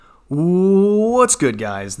What's good,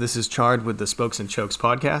 guys? This is Chard with the Spokes and Chokes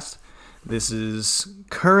podcast. This is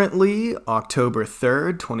currently October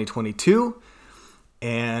 3rd, 2022,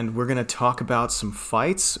 and we're going to talk about some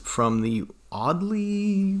fights from the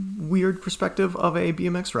oddly weird perspective of a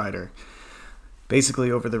BMX rider. Basically,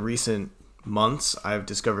 over the recent months, I've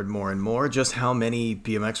discovered more and more just how many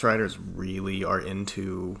BMX riders really are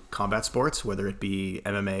into combat sports, whether it be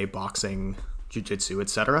MMA, boxing, jiu-jitsu,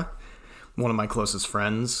 etc. One of my closest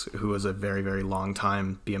friends, who was a very, very long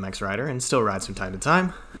time BMX rider and still rides from time to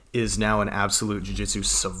time, is now an absolute jiu-jitsu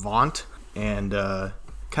savant and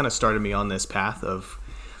kind of started me on this path of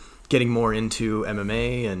getting more into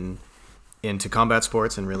MMA and into combat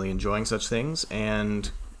sports and really enjoying such things. And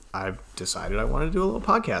I decided I wanted to do a little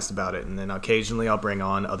podcast about it. And then occasionally I'll bring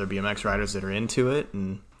on other BMX riders that are into it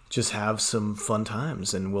and just have some fun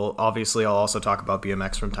times. And I'll also talk about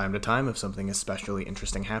BMX from time to time if something especially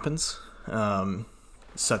interesting happens.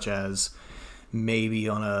 Such as maybe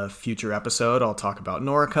on a future episode, I'll talk about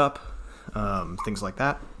NORA Cup, things like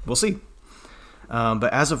that. We'll see.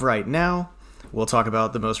 But as of right now, we'll talk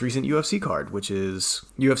about the most recent UFC card, which is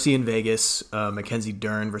UFC in Vegas, Mackenzie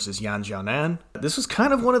Dern versus Yan Xiaonan. This was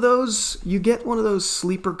kind of one of those, you get one of those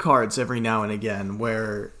sleeper cards every now and again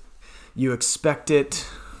where you expect it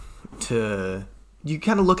to... You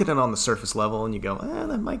kind of look at it on the surface level and you go,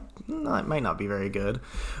 that might not be very good.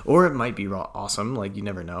 Or it might be awesome, like you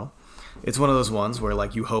never know. It's one of those ones where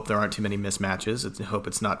like you hope there aren't too many mismatches. You hope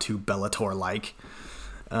it's not too Bellator-like.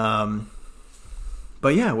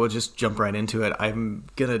 But yeah, we'll just jump right into it. I'm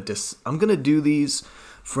gonna do these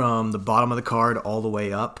from the bottom of the card all the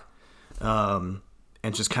way up. And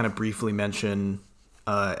just kind of briefly mention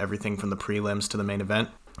everything from the prelims to the main event.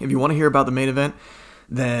 If you want to hear about the main event,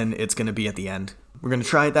 then it's going to be at the end. We're going to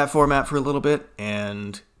try that format for a little bit,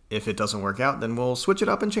 and if it doesn't work out, then we'll switch it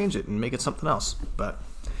up and change it and make it something else. But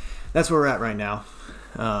that's where we're at right now.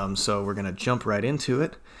 So we're going to jump right into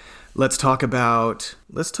it. Let's talk about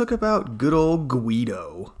good old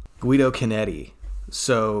Guido Canetti.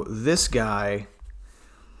 So this guy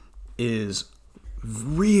is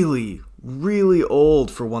really, really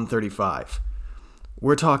old for 135.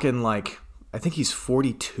 We're talking like, I think he's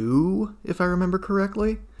 42, if I remember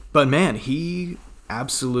correctly. But man, he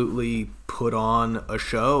absolutely put on a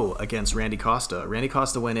show against Randy Costa. Randy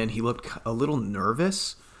Costa went in, he looked a little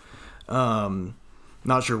nervous. Not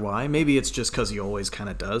sure why. Maybe it's just because he always kind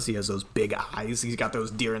of does. He has those big eyes. He's got those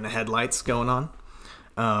deer in the headlights going on.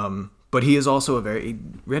 But he is also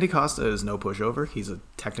Randy Costa is no pushover. He's a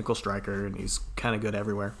technical striker, and he's kind of good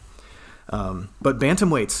everywhere. But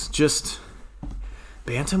bantamweights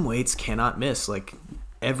cannot miss. Like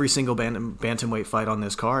every single bantamweight fight on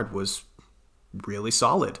this card was really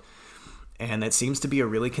solid, and that seems to be a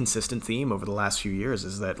really consistent theme over the last few years.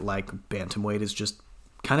 Is that like bantamweight is just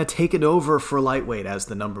kind of taken over for lightweight as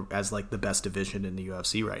the best division in the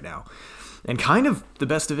UFC right now, and kind of the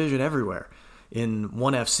best division everywhere in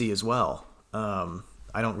ONE FC as well.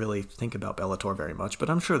 I don't really think about Bellator very much, but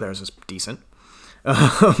I'm sure theirs is decent.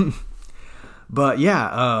 But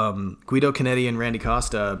yeah, Guido Canetti and Randy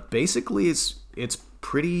Costa, basically it's a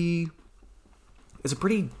pretty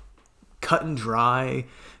cut and dry,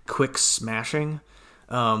 quick smashing.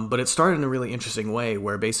 But it started in a really interesting way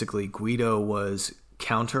where basically Guido was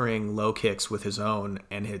countering low kicks with his own,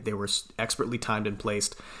 and they were expertly timed and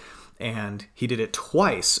placed. And he did it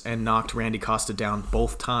twice and knocked Randy Costa down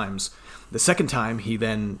both times. The second time, he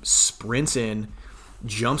then sprints in,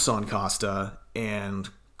 jumps on Costa, and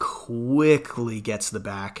quickly gets the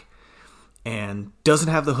back and doesn't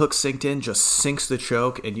have the hook synced in, just sinks the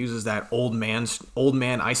choke and uses that old man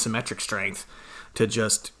isometric strength to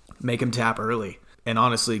just make him tap early. And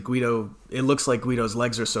honestly, it looks like Guido's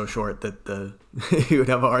legs are so short that he would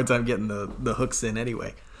have a hard time getting the hooks in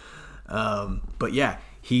anyway. But yeah,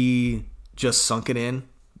 he just sunk it in,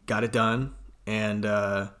 got it done, and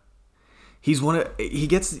gives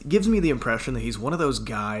me the impression that he's one of those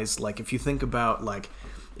guys, like if you think about like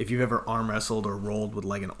if you've ever arm wrestled or rolled with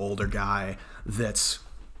like an older guy that's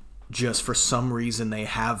just for some reason they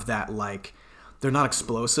have that like, they're not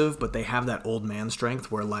explosive, but they have that old man strength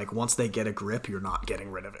where like once they get a grip, you're not getting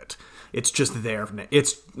rid of it. It's just there.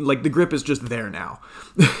 It's like the grip is just there now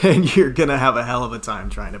and you're going to have a hell of a time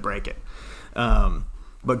trying to break it.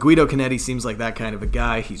 But Guido Canetti seems like that kind of a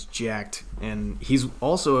guy. He's jacked, and he's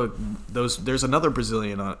also there's another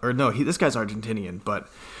Brazilian this guy's Argentinian, but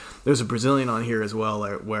there's a Brazilian on here as well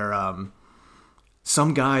where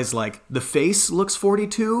some guys, like, the face looks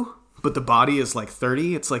 42, but the body is like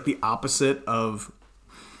 30. It's like the opposite of,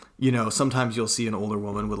 sometimes you'll see an older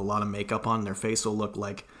woman with a lot of makeup on, and their face will look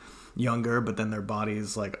like younger, but then their body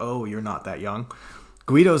is like, oh, you're not that young.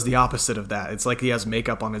 Guido's the opposite of that. It's like he has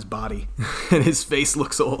makeup on his body and his face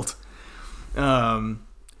looks old.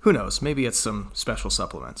 Who knows? Maybe it's some special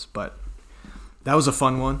supplements, but that was a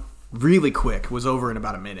fun one. Really quick. Was over in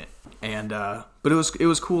about a minute. And but it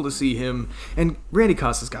was cool to see him. And Randy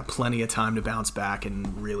Costa's got plenty of time to bounce back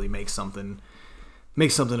and really make something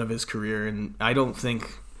of his career. And I don't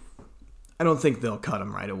think they'll cut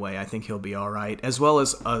him right away. I think he'll be all right. As well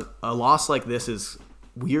as a loss like this is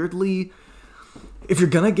weirdly, if you're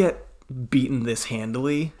gonna get beaten this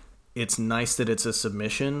handily, it's nice that it's a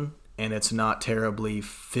submission and it's not terribly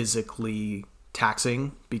physically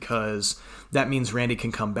taxing, because that means Randy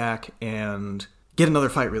can come back and get another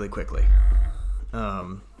fight really quickly.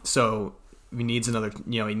 So he needs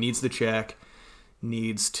he needs the check,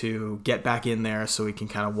 needs to get back in there so he can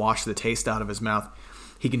kind of wash the taste out of his mouth.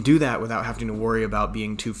 He can do that without having to worry about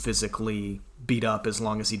being too physically beat up, as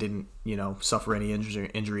long as he didn't, suffer any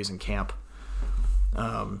injuries in camp.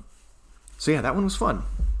 So yeah, that one was fun.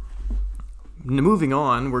 Moving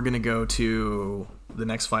on, we're going to go to the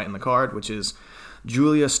next fight in the card, which is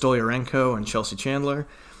Julia Stoliarenko and Chelsea Chandler.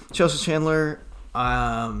 Chelsea Chandler,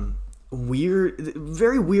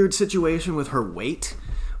 very weird situation with her weight,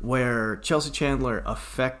 where Chelsea Chandler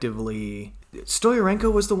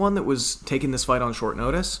Stoliarenko was the one that was taking this fight on short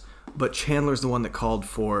notice, but Chandler's the one that called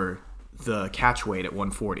for the catch weight at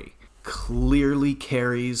 140. Clearly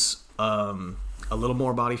carries a little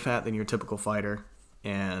more body fat than your typical fighter,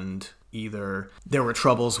 and either there were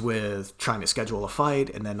troubles with trying to schedule a fight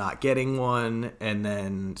and then not getting one and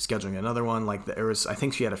then scheduling another one. Like I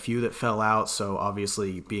think she had a few that fell out, so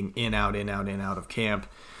obviously being in, out of camp,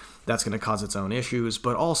 that's going to cause its own issues.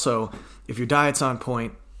 But also, if your diet's on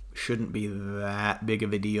point, shouldn't be that big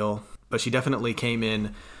of a deal. But she definitely came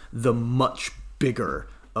in the much bigger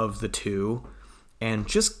of the two and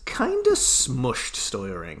just kind of smushed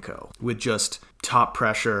Stoliarenko with just top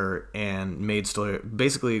pressure and made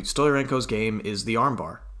Stoliarenko's game is the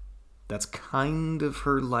armbar. That's kind of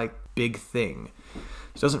her big thing.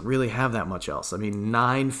 She doesn't really have that much else. I mean,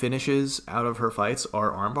 9 finishes out of her fights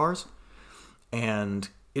are armbars, and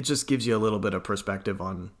it just gives you a little bit of perspective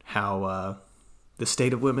on how the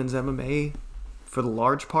state of women's MMA, for the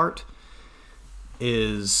large part,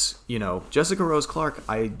 is, Jessica Rose Clark,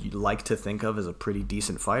 I like to think of as a pretty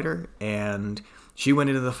decent fighter, and she went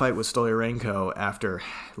into the fight with Stoliarenko after,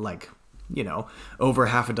 over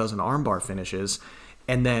half a dozen armbar finishes,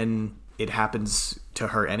 and then it happens to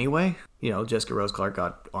her anyway. Jessica Rose Clark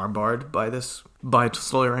got armbarred by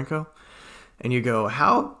Stoliarenko, and you go,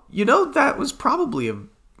 how? That was probably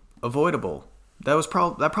avoidable.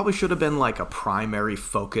 That probably should have been a primary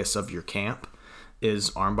focus of your camp,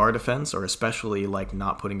 is armbar defense, or especially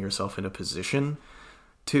not putting yourself in a position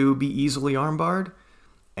to be easily armbarred,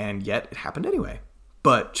 and yet it happened anyway.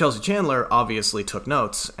 But Chelsea Chandler obviously took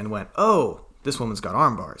notes and went, oh, this woman's got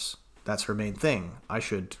armbars. That's her main thing.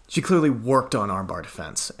 She clearly worked on armbar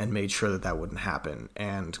defense and made sure that wouldn't happen,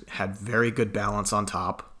 and had very good balance on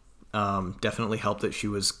top. Definitely helped that she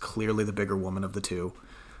was clearly the bigger woman of the two.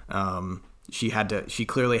 She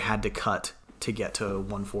clearly had to cut to get to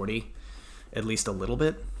 140, at least a little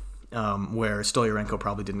bit, where Stoliarenko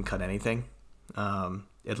probably didn't cut anything.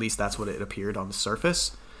 At least that's what it appeared on the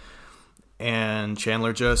surface. And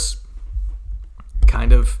Chandler just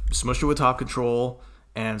kind of smushed it with top control,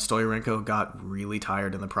 and Stoliarenko got really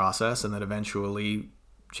tired in the process, and then eventually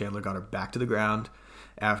Chandler got her back to the ground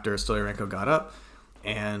after Stoliarenko got up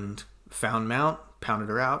and found mount, pounded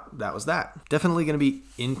her out. That was that. Definitely going to be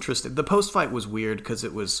interesting. The post-fight was weird because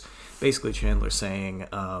it was basically Chandler saying,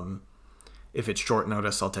 if it's short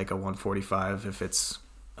notice, I'll take a 145.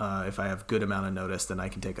 If I have good amount of notice, then I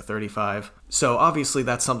can take a 35. So obviously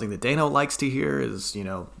that's something that Dana likes to hear, is,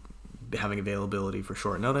 having availability for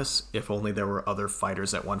short notice. If only there were other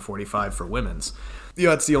fighters at 145 for women's.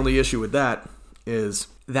 That's the only issue with that, is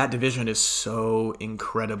that division is so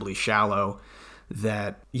incredibly shallow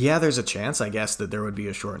that, there's a chance, I guess, that there would be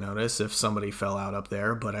a short notice if somebody fell out up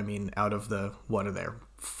there. But I mean, out of the, what are there,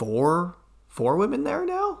 four women there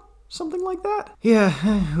now? Something like that? Yeah,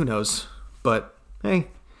 who knows? But hey,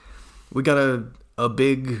 we got a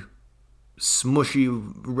big,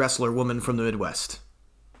 smushy wrestler woman from the Midwest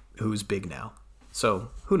who's big now. So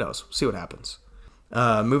who knows? See what happens.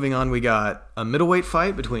 Moving on, we got a middleweight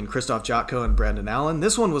fight between Krzysztof Jotko and Brendan Allen.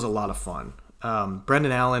 This one was a lot of fun.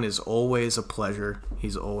 Brendan Allen is always a pleasure.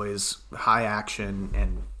 He's always high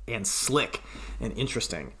action and slick and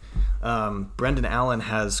interesting. Brendan Allen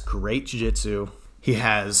has great jiu-jitsu. He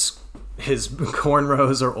has, his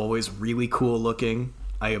cornrows are always really cool looking.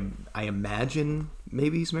 I imagine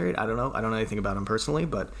maybe he's married. I don't know. I don't know anything about him personally,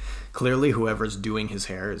 but clearly whoever's doing his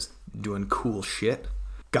hair is doing cool shit.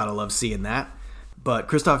 Gotta love seeing that. But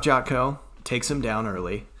Krzysztof Jotko takes him down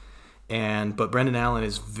early, but Brendan Allen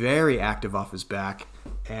is very active off his back,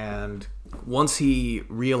 and once he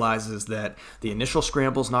realizes that the initial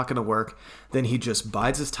scramble's not going to work, then he just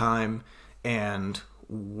bides his time and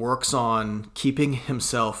works on keeping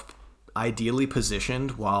himself ideally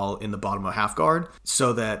positioned while in the bottom of half guard,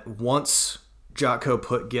 so that once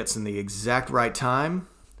Jotko gets in the exact right time,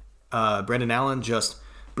 Brendan Allen just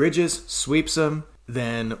bridges, sweeps him,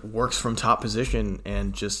 then works from top position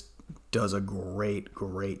and just does a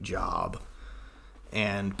great job.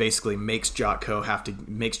 And basically makes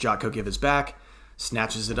Jotko give his back,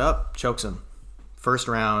 snatches it up, chokes him. First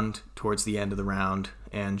round, towards the end of the round,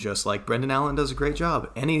 and just like Brendan Allen does a great job.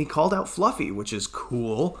 And he called out Fluffy, which is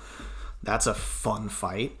cool. That's a fun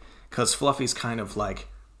fight, because Fluffy's kind of like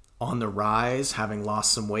on the rise, having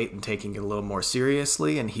lost some weight and taking it a little more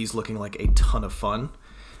seriously, and he's looking like a ton of fun,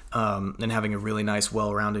 and having a really nice,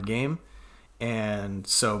 well-rounded game. And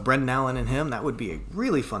so Brendan Allen and him, that would be a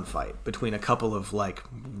really fun fight between a couple of like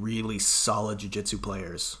really solid jiu-jitsu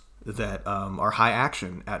players that are high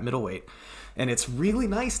action at middleweight. And it's really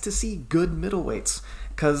nice to see good middleweights,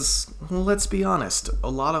 because let's be honest,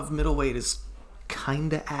 a lot of middleweight is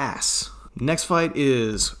kinda ass. Next fight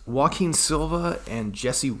is Joaquin Silva and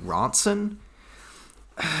Jesse Ronson.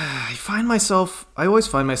 I always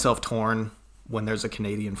find myself torn when there's a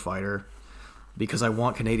Canadian fighter, because I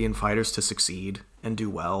want Canadian fighters to succeed and do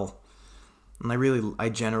well. And I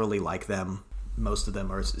generally like them. Most of them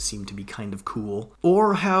seem to be kind of cool.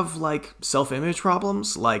 Or have like self-image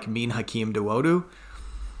problems, like mean Hakeem Dawodu.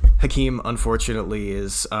 Hakeem, unfortunately,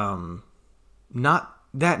 is not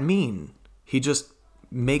that mean. He just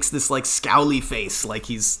makes this like scowly face, like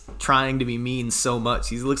he's trying to be mean so much.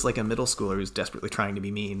 He looks like a middle schooler who's desperately trying to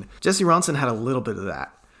be mean. Jesse Ronson had a little bit of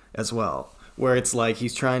that as well, where it's like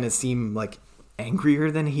he's trying to seem like angrier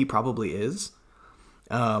than he probably is.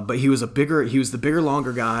 But he was the bigger,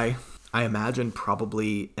 longer guy. I imagine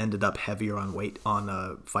probably ended up heavier on weight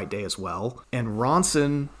on fight day as well. And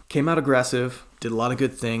Ronson came out aggressive, did a lot of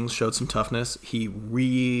good things, showed some toughness. He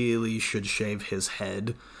really should shave his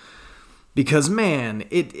head, because man,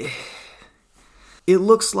 it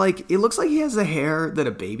looks like he has the hair that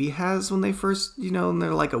a baby has when they first, when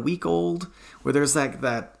they're like a week old, where there's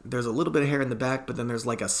that there's a little bit of hair in the back, but then there's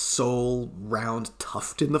like a sole round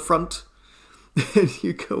tuft in the front. And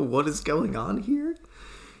you go, what is going on here?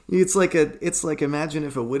 It's like imagine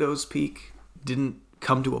if a widow's peak didn't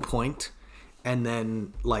come to a point and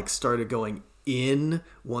then like started going in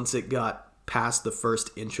once it got past the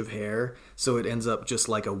first inch of hair, so it ends up just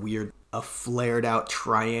like a flared out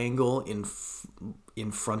triangle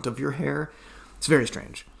in front of your hair. It's very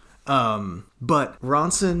strange. But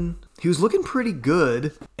Ronson, he was looking pretty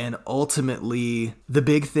good, and ultimately the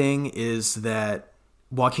big thing is that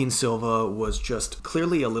Joaquin Silva was just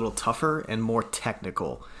clearly a little tougher and more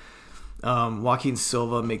technical. Joaquin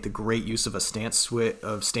Silva made the great use of stance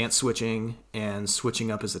switching and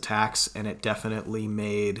switching up his attacks, and it definitely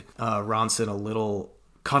made Ronson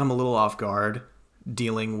caught him a little off guard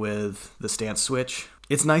dealing with the stance switch.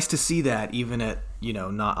 It's nice to see that even at,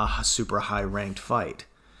 not a super high ranked fight.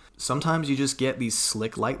 Sometimes you just get these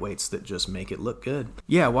slick lightweights that just make it look good.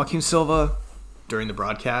 Yeah, Joaquin Silva, during the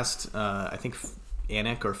broadcast, I think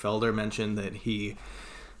Anik or Felder mentioned that he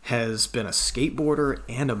has been a skateboarder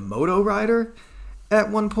and a moto rider at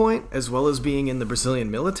one point, as well as being in the Brazilian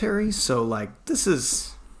military. So, this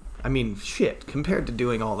is, shit, compared to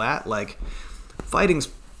doing all that, fighting's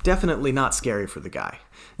definitely not scary for the guy.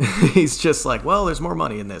 He's just like, well, there's more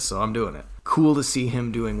money in this, so I'm doing it. Cool to see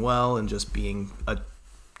him doing well and just being a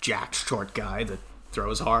jacked short guy that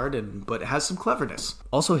throws hard, but has some cleverness.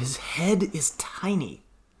 Also, his head is tiny.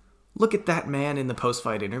 Look at that man in the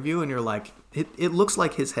post-fight interview, and you're like, it looks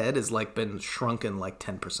like his head has been shrunken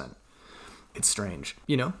 10%. It's strange.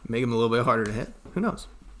 Make him a little bit harder to hit. Who knows?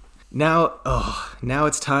 Now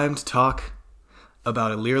it's time to talk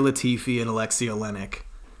about Ilir Latifi and Alexei Oleinik.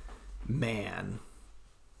 Man,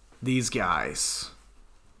 these guys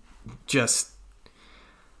just...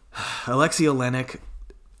 Alexei Oleinik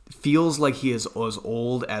feels like he is as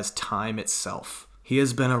old as time itself. He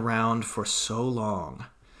has been around for so long.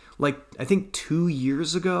 I think 2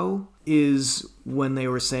 years ago is when they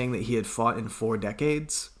were saying that he had fought in 4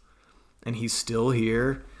 decades, and he's still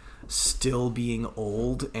here, still being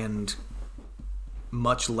old and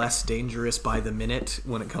much less dangerous by the minute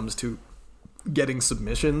when it comes to getting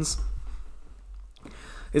submissions.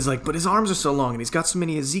 It's but his arms are so long and he's got so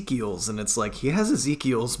many Ezekiels, and it's he has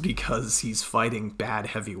Ezekiels because he's fighting bad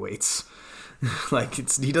heavyweights.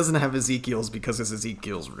 He doesn't have Ezekiels because his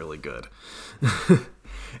Ezekiel's really good.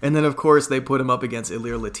 And then, of course, they put him up against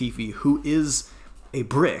Ilir Latifi, who is a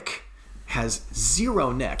brick, has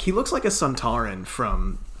zero neck. He looks like a Suntaran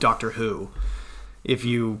from Doctor Who. If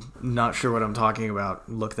you're not sure what I'm talking about,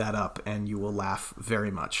 look that up, and you will laugh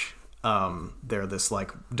very much. They're this,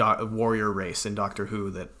 like, warrior race in Doctor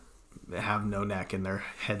Who that have no neck, and their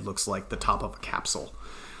head looks like the top of a capsule.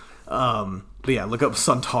 But yeah, look up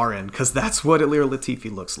Suntaran, because that's what Ilir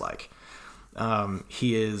Latifi looks like.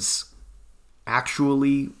 He is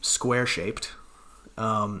actually square-shaped,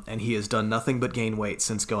 and he has done nothing but gain weight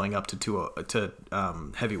since going up to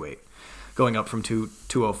heavyweight, going up from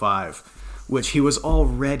 205, which he was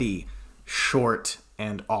already short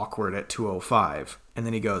and awkward at 205. And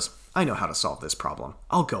then he goes, I know how to solve this problem.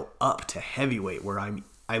 I'll go up to heavyweight where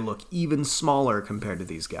I look even smaller compared to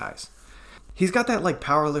these guys. He's got that, like,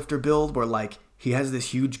 powerlifter build where, like, he has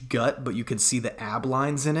this huge gut, but you can see the ab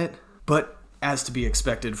lines in it. But as to be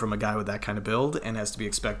expected from a guy with that kind of build, and as to be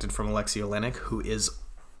expected from Alexei Oleinik, who is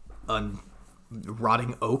a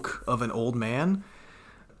rotting oak of an old man,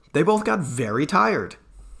 they both got very tired.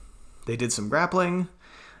 They did some grappling.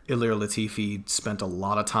 Ilir Latifi spent a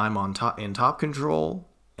lot of time in top control,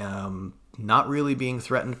 not really being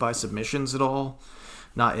threatened by submissions at all,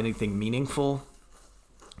 not anything meaningful.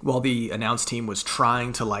 While the announce team was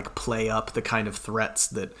trying to, like, play up the kind of threats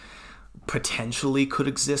that potentially could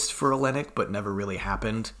exist for Oleinik, but never really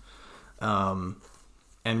happened. And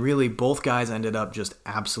really, both guys ended up just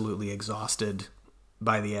absolutely exhausted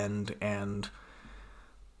by the end. And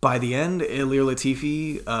by the end, Ilir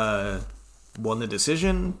Latifi won the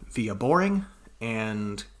decision via boring.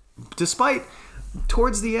 And despite,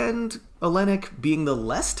 towards the end, Oleinik being the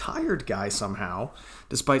less tired guy somehow,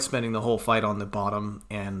 despite spending the whole fight on the bottom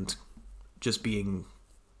and just being,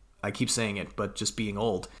 I keep saying it, but just being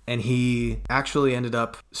old. And he actually ended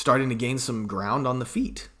up starting to gain some ground on the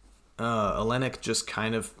feet. Oleinik just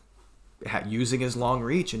kind of using his long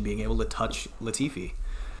reach and being able to touch Latifi.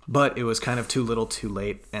 But it was kind of too little too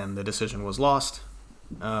late, and the decision was lost.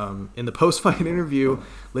 In the post-fight interview,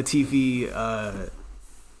 Latifi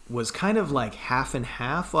was kind of like half and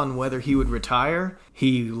half on whether he would retire.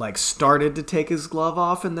 He, like, started to take his glove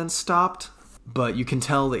off and then stopped. But you can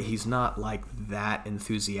tell that he's not, like, that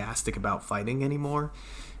enthusiastic about fighting anymore.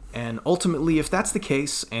 And ultimately, if that's the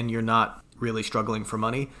case and you're not really struggling for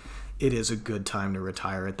money, it is a good time to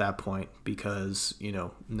retire at that point, because, you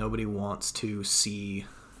know, nobody wants to see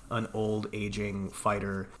an old, aging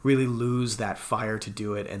fighter really lose that fire to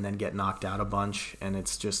do it and then get knocked out a bunch. And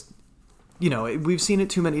it's just, you know, we've seen it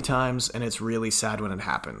too many times, and it's really sad when it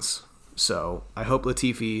happens. So I hope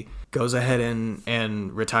Latifi goes ahead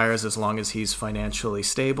and retires as long as he's financially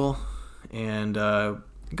stable, and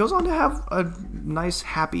goes on to have a nice,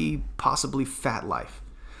 happy, possibly fat life.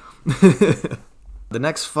 The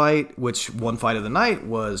next fight, which one fight of the night,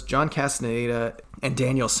 was John Castaneda and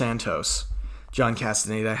Daniel Santos. John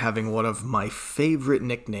Castaneda having one of my favorite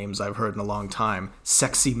nicknames I've heard in a long time,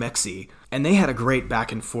 Sexy Mexi. And they had a great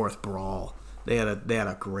back and forth brawl. They had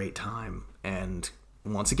a great time. And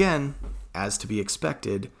once again, as to be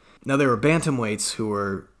expected, now there were bantamweights who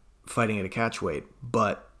were fighting at a catchweight,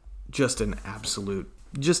 but just an absolute,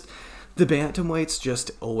 just the bantamweights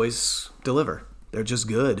just always deliver. They're just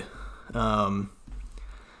good.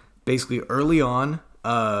 Basically early on,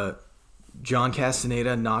 John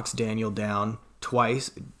Castaneda knocks Daniel down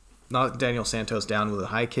twice, knocked Daniel Santos down with a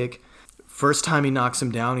high kick. First time he knocks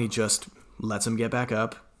him down, he just lets him get back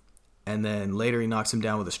up. And then later he knocks him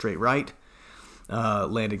down with a straight right.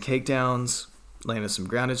 Landed takedowns, landed some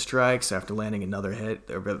grounded strikes after landing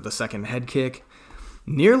the second head kick.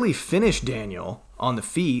 Nearly finished Daniel on the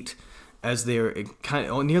feet as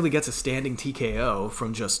nearly gets a standing TKO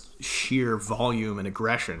from just sheer volume and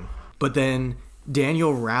aggression. But then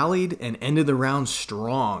Daniel rallied and ended the round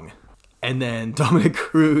strong. And then Dominic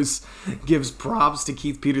Cruz gives props to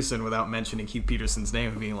Keith Peterson without mentioning Keith Peterson's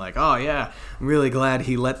name and being like, oh yeah, I'm really glad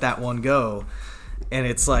he let that one go. And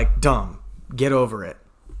it's like, dumb. Get over it.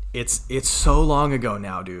 It's so long ago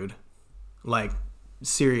now, dude. Like,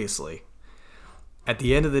 seriously. At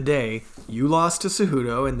the end of the day, you lost to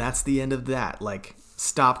Cejudo, and that's the end of that. Like,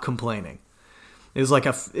 stop complaining. It was like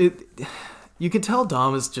you can tell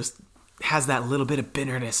Dom has that little bit of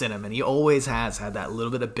bitterness in him, and he always has had that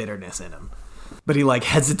little bit of bitterness in him. But he, like,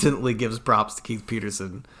 hesitantly gives props to Keith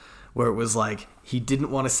Peterson, where it was like he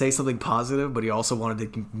didn't want to say something positive, but he also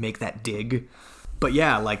wanted to make that dig. But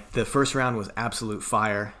yeah, like, the first round was absolute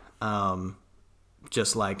fire.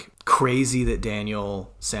 Just, like, crazy that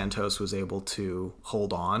Daniel Santos was able to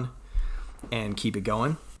hold on and keep it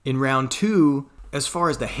going. In round two, as far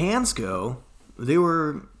as the hands go, they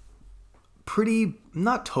were pretty,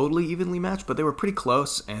 not totally evenly matched, but they were pretty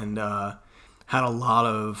close and had a lot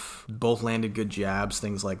of, both landed good jabs,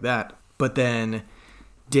 things like that. But then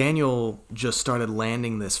Daniel just started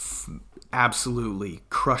landing this absolutely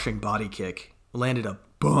crushing body kick, landed a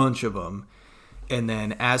bunch of them. And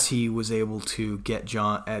then as he was able to get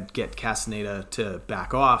Castaneda to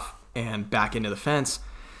back off and back into the fence,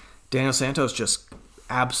 Daniel Santos just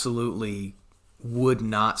absolutely would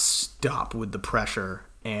not stop with the pressure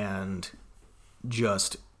and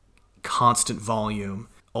just constant volume.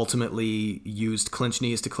 Ultimately used clinch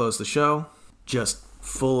knees to close the show. Just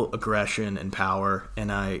full aggression and power.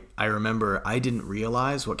 And I remember I didn't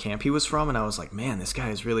realize what camp he was from, and I was like, man, this guy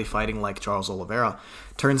is really fighting like Charles Oliveira.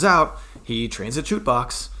 Turns out he trains at Shoot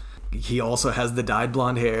Box. He also has the dyed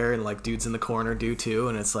blonde hair, and like dudes in the corner do too.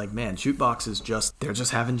 And it's like, man, Shoot Box is just, they're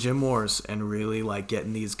just having gym wars and really like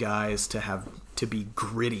getting these guys to be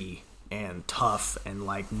gritty and tough and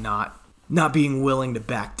like not being willing to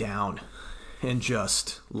back down and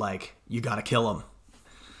just like, you gotta kill him.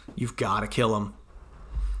 You've gotta kill him.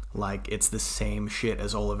 Like, it's the same shit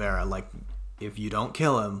as Oliveira. Like, if you don't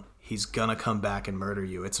kill him, he's gonna come back and murder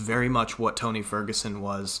you. It's very much what Tony Ferguson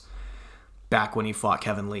was back when he fought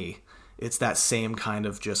Kevin Lee. It's that same kind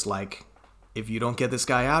of just like, if you don't get this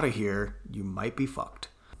guy out of here, you might be fucked.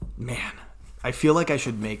 Man, I feel like I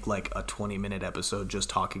should make like a 20-minute episode just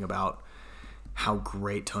talking about how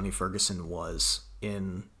great Tony Ferguson was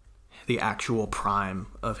in the actual prime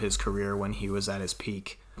of his career when he was at his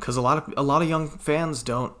peak. Because a lot of young fans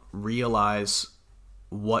don't realize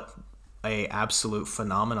what a absolute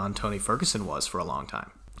phenomenon Tony Ferguson was for a long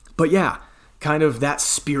time. But yeah, kind of that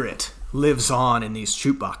spirit lives on in these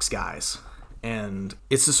Shoot Box guys. And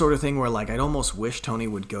it's the sort of thing where like I'd almost wish Tony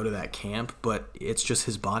would go to that camp, but it's just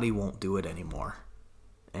his body won't do it anymore.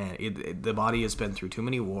 And the body has been through too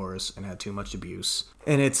many wars and had too much abuse.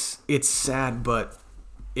 And it's sad, but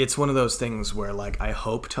it's one of those things where like I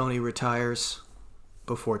hope Tony retires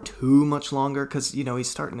before too much longer, because you know he's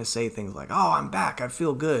starting to say things like, oh, I'm back, I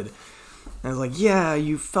feel good. And I was like, yeah,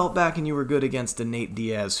 you felt back and you were good against a Nate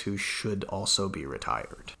Diaz who should also be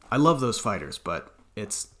retired. I love those fighters, but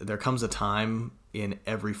there comes a time in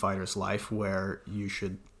every fighter's life where you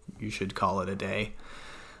should call it a day.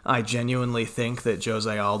 I genuinely think that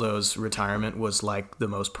Jose Aldo's retirement was like the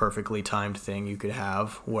most perfectly timed thing you could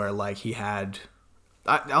have, where like he had,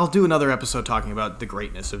 I'll do another episode talking about the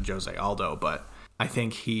greatness of Jose Aldo, but I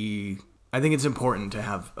think it's important to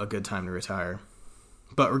have a good time to retire.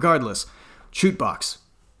 But regardless, Shoot Box,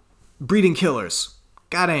 breeding killers,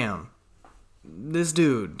 goddamn. This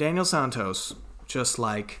dude, Daniel Santos, just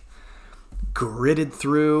like gritted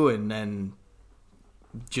through and then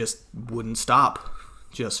just wouldn't stop.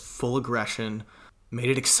 Just full aggression, made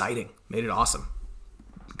it exciting, made it awesome.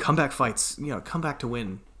 Comeback fights, comeback to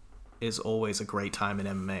win is always a great time in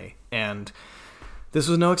MMA. And this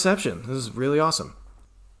was no exception. This is really awesome.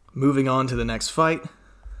 Moving on to the next fight.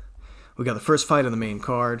 We got the first fight on the main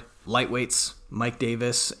card. Lightweights, Mike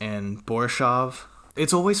Davis and Borisov.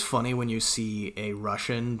 It's always funny when you see a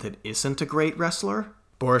Russian that isn't a great wrestler.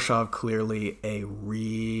 Borisov clearly a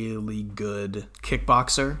really good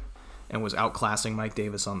kickboxer and was outclassing Mike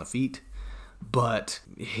Davis on the feet. But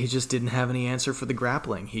he just didn't have any answer for the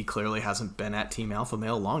grappling. He clearly hasn't been at Team Alpha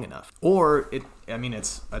Male long enough. Or,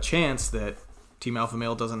 it's a chance that Team Alpha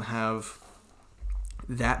Male doesn't have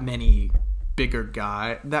that many like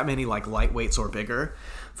lightweights or bigger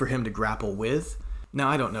for him to grapple with. Now,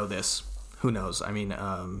 I don't know this. Who knows?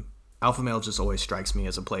 Alpha Male just always strikes me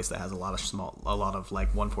as a place that has a lot of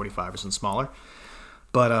like 145ers and smaller.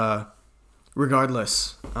 But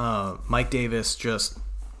regardless, Mike Davis just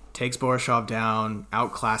takes Borisov down,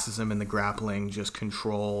 outclasses him in the grappling, just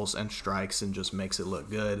controls and strikes and just makes it look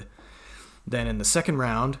good. Then in the second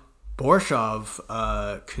round,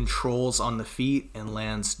 Borisov controls on the feet and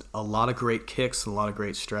lands a lot of great kicks, a lot of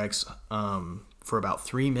great strikes for about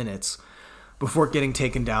 3 minutes before getting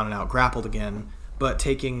taken down and out-grappled again, but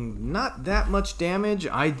taking not that much damage.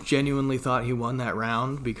 I genuinely thought he won that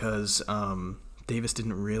round because Davis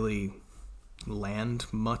didn't really land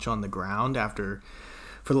much on the ground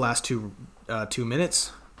for the last two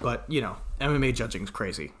minutes. But, MMA judging's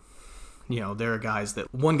crazy. There are guys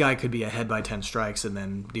that one guy could be ahead by 10 strikes and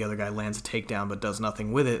then the other guy lands a takedown but does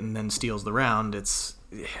nothing with it and then steals the round. It's,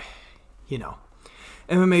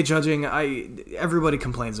 MMA judging, everybody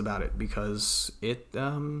complains about it because it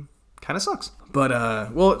kind of sucks. But,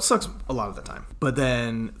 it sucks a lot of the time. But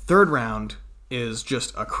then third round is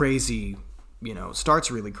just a crazy,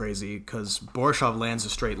 starts really crazy because Borisov lands a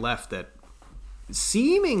straight left that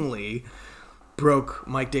seemingly broke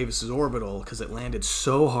Mike Davis's orbital because it landed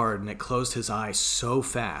so hard and it closed his eye so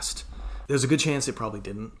fast There's a good chance it probably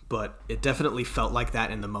didn't, but it definitely felt like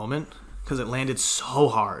that in the moment because it landed so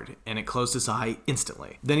hard and it closed his eye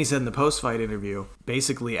instantly. Then he said in the post-fight interview,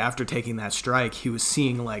 basically after taking that strike, he was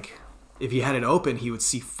seeing like, if he had it open, he would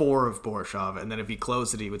see 4 of Borshov, and then if he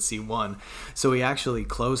closed it, he would see 1. So he actually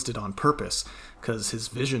closed it on purpose because his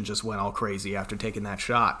vision just went all crazy after taking that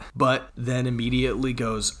shot. But then immediately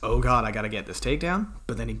goes, oh God, I got to get this takedown.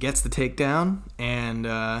 But then he gets the takedown and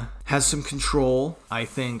has some control. I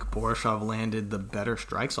think Borshov landed the better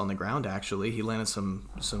strikes on the ground, actually. He landed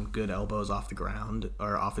some good elbows off the ground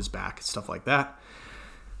or off his back, stuff like that.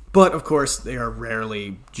 But, of course, they are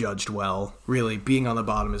rarely judged well. Really, being on the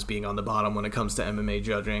bottom is being on the bottom when it comes to MMA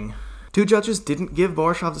judging. 2 judges didn't give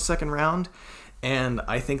Borshov the second round, and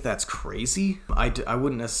I think that's crazy. I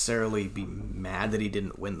wouldn't necessarily be mad that he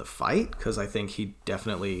didn't win the fight, because I think he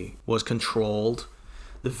definitely was controlled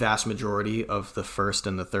the vast majority of the first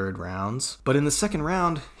and the third rounds. But in the second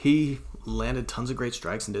round, he landed tons of great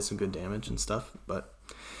strikes and did some good damage and stuff, but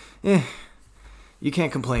you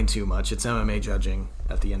can't complain too much. It's MMA judging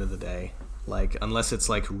at the end of the day. Like, unless it's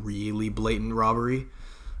like really blatant robbery,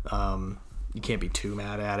 you can't be too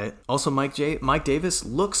mad at it. Also, Mike Davis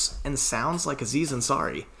looks and sounds like Aziz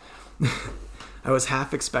Ansari. I was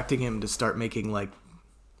half expecting him to start making like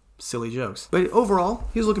silly jokes, but overall,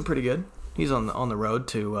 he's looking pretty good. He's on the road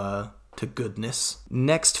to goodness.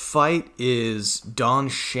 Next fight is Don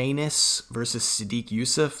Shainis versus Sadiq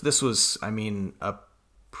Youssef. This was, a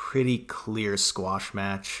pretty clear squash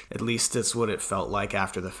match. At least that's what it felt like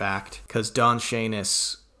after the fact. Because Don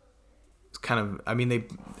Shainis kind of, they,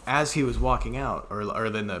 as he was walking out, or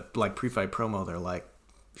then the like pre-fight promo, they're like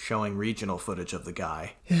showing regional footage of the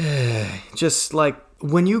guy. Just like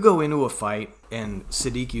when you go into a fight and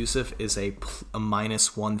Sadiq Youssef is a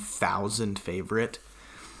minus 1,000 favorite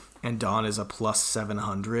and Don is a plus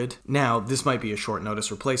 700. Now, this might be a short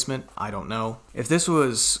notice replacement. I don't know. If this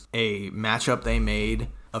was a matchup they made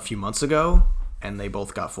a few months ago and they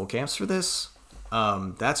both got full camps for this,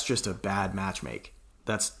 that's just a bad matchmake.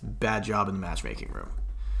 That's bad job in the matchmaking room.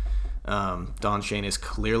 Don Shainis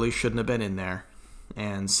clearly shouldn't have been in there,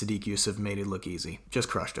 and Sadiq Youssef made it look easy. Just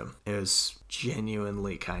crushed him. It was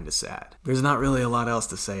genuinely kind of sad. There's not really a lot else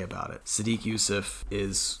to say about it. Sadiq Youssef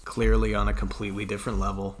is clearly on a completely different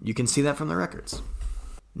level. You can see that from the records.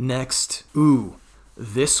 Next,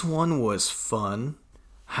 this one was fun.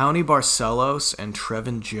 Raoni Barcelos and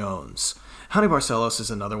Trevin Jones. Raoni Barcelos is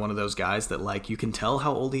another one of those guys that, like, you can tell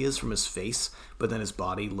how old he is from his face, but then his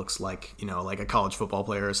body looks like, like a college football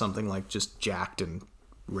player or something, like just jacked and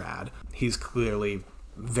rad. He's clearly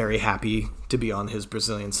very happy to be on his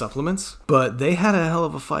Brazilian supplements, but they had a hell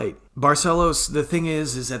of a fight. Barcelos, the thing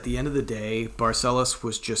is at the end of the day, Barcelos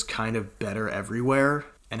was just kind of better everywhere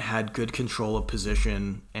and had good control of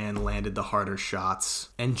position and landed the harder shots.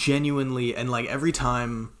 And genuinely, and like every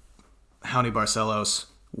time Raoni Barcelos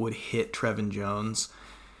would hit Trevin Jones,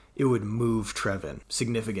 it would move Trevin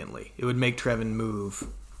significantly. It would make Trevin move,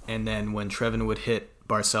 and then when Trevin would hit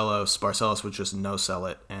Barcelos would just no-sell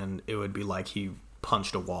it, and it would be like he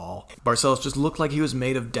punched a wall. Barcelos just looked like he was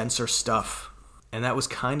made of denser stuff, and that was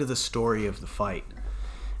kind of the story of the fight.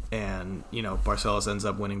 And, Barcelos ends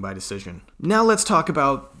up winning by decision. Now let's talk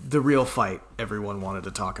about the real fight everyone wanted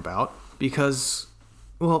to talk about, because,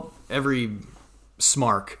 every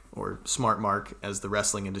smark, or smart mark, as the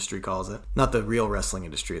wrestling industry calls it, not the real wrestling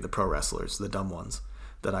industry, the pro wrestlers, the dumb ones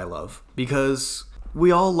that I love, because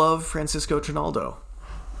we all love Francisco Trinaldo,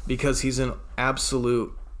 because he's an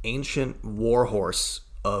absolute ancient warhorse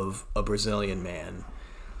of a Brazilian man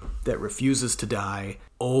that refuses to die,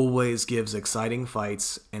 always gives exciting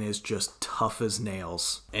fights, and is just tough as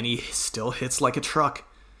nails. And he still hits like a truck.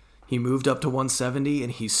 He moved up to 170,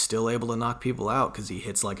 and he's still able to knock people out because he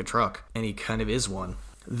hits like a truck, and he kind of is one.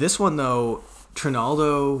 This one, though,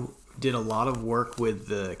 Trinaldo did a lot of work with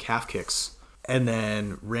the calf kicks, and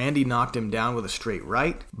then Randy knocked him down with a straight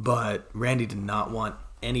right, but Randy did not want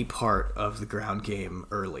any part of the ground game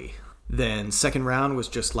early. Then second round was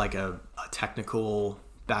just like a technical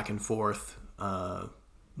back and forth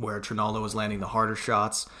where Trinaldo was landing the harder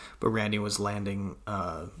shots, but Randy was landing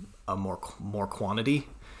a more quantity.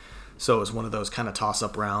 So it was one of those kind of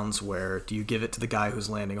toss-up rounds where do you give it to the guy who's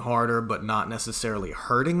landing harder but not necessarily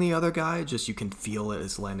hurting the other guy, just you can feel it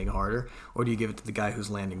is landing harder, or do you give it to the guy who's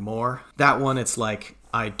landing more? That one, it's like,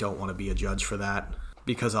 I don't want to be a judge for that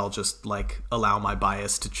because I'll just like allow my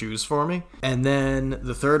bias to choose for me. And then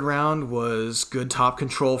the third round was good top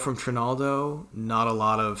control from Trinaldo. Not a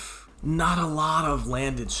lot of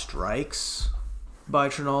landed strikes by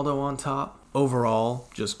Trinaldo on top. Overall,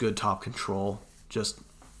 just good top control. Just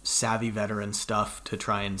savvy veteran stuff to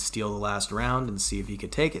try and steal the last round and see if he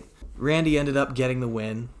could take it. Randy ended up getting the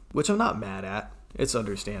win, which I'm not mad at. It's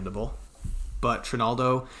understandable. But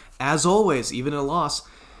Trinaldo, as always, even in a loss,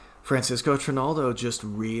 Francisco Trinaldo just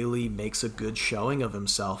really makes a good showing of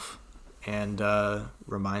himself and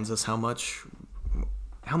reminds us how much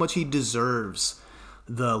he deserves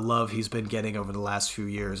the love he's been getting over the last few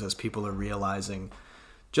years as people are realizing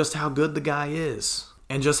just how good the guy is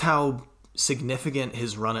and just how significant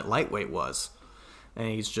his run at lightweight was. And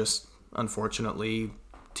he's just, unfortunately,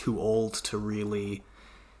 too old to really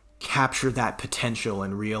capture that potential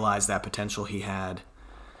and realize that potential he had.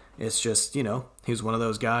 It's just, he was one of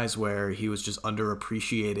those guys where he was just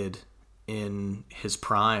underappreciated in his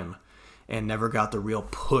prime and never got the real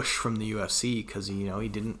push from the UFC because, he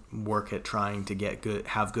didn't work at trying to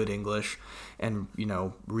have good English and,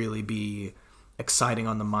 really be exciting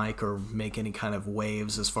on the mic or make any kind of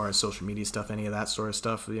waves as far as social media stuff, any of that sort of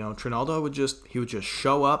stuff. Trinaldo would just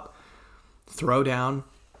show up, throw down,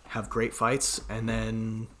 have great fights, and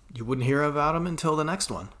then you wouldn't hear about him until the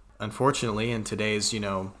next one. Unfortunately, in today's,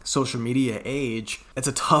 social media age, it's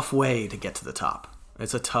a tough way to get to the top.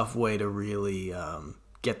 It's a tough way to really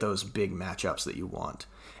get those big matchups that you want.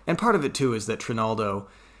 And part of it, too, is that Trinaldo,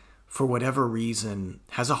 for whatever reason,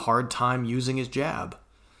 has a hard time using his jab.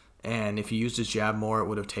 And if he used his jab more, it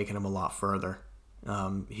would have taken him a lot further.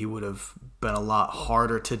 He would have been a lot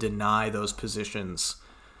harder to deny those positions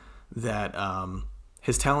that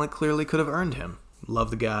his talent clearly could have earned him.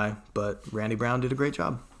 Love the guy, but Randy Brown did a great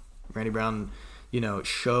job. Randy Brown,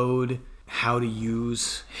 showed how to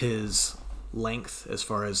use his length as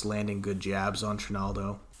far as landing good jabs on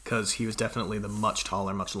Trinaldo, because he was definitely the much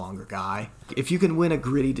taller, much longer guy. If you can win a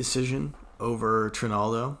gritty decision over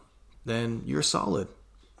Trinaldo, then you're solid.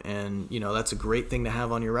 And, that's a great thing to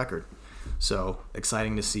have on your record. So,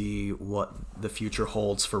 exciting to see what the future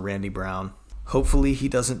holds for Randy Brown. Hopefully he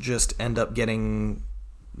doesn't just end up getting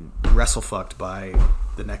wrestle-fucked by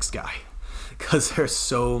the next guy. Because there's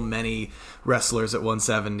so many wrestlers at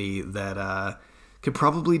 170 that could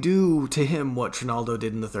probably do to him what Trinaldo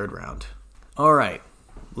did in the third round. All right,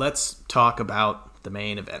 let's talk about the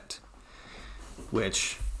main event,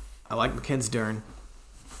 which I like Mackenzie Dern.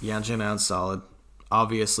 Yan Jian'an's solid.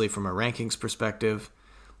 Obviously, from a rankings perspective,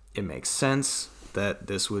 it makes sense that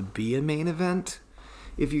this would be a main event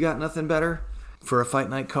if you got nothing better for a fight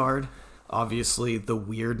night card. Obviously, the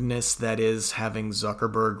weirdness that is having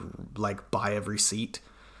Zuckerberg buy every seat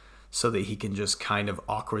so that he can just kind of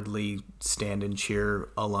awkwardly stand and cheer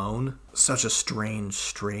alone. Such a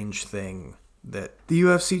strange thing that the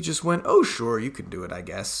UFC just went, oh, sure, you can do it, I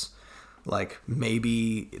guess.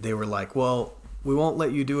 Maybe they were like, well, we won't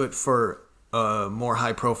let you do it for a more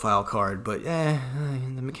high-profile card, but the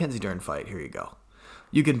Mackenzie Dern fight, here you go.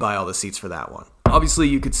 You can buy all the seats for that one. Obviously,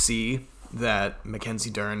 you could see that Mackenzie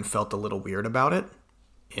Dern felt a little weird about it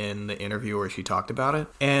in the interview where she talked about it.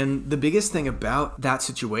 And the biggest thing about that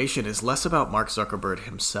situation is less about Mark Zuckerberg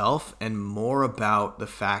himself and more about the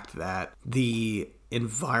fact that the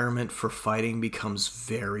environment for fighting becomes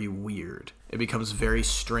very weird. It becomes very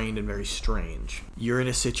strained and very strange. You're in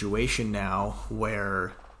a situation now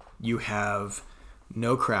where you have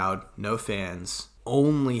no crowd, no fans,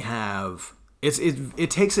 only have...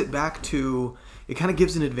 It takes it back to... It kind of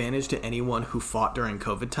gives an advantage to anyone who fought during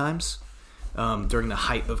COVID times, during the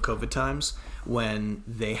height of COVID times, when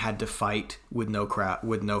they had to fight with no crowd,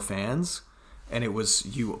 with no fans, and it was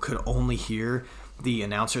you could only hear the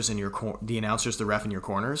announcers in the ref in your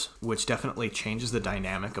corners, which definitely changes the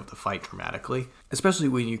dynamic of the fight dramatically, especially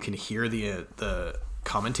when you can hear the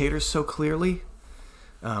commentators so clearly.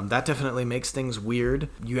 That definitely makes things weird.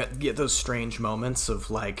 You get those strange moments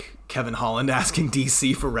of Kevin Holland asking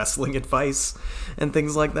DC for wrestling advice and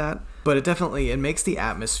things like that. But it makes the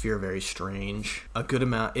atmosphere very strange. A good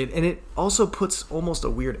amount. And it also puts almost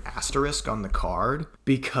a weird asterisk on the card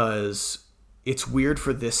because it's weird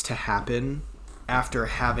for this to happen after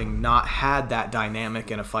having not had that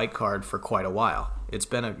dynamic in a fight card for quite a while. It's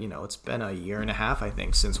been a year and a half, I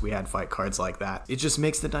think, since we had fight cards like that. It just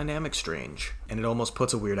makes the dynamic strange, and it almost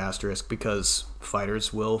puts a weird asterisk because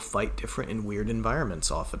fighters will fight different in weird environments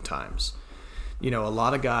oftentimes. A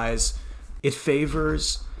lot of guys, it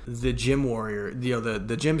favors the gym warrior,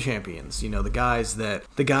 the gym champions, the guys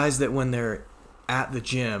that when they're at the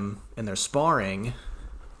gym and they're sparring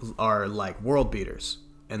are like world beaters.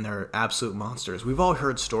 And they're absolute monsters. We've all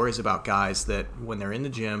heard stories about guys that when they're in the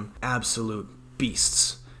gym, absolute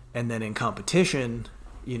beasts, and then in competition,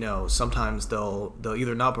 sometimes they'll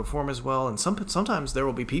either not perform as well, and sometimes there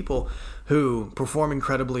will be people who perform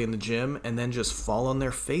incredibly in the gym and then just fall on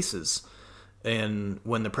their faces and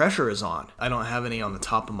when the pressure is on. I don't have any on the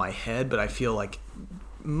top of my head, but I feel like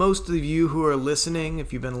most of you who are listening,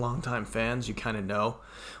 if you've been longtime fans, you kind of know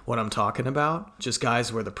what I'm talking about. Just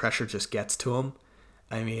guys where the pressure just gets to them.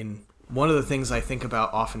 I mean, one of the things I think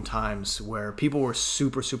about oftentimes where people were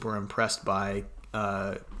super, super impressed by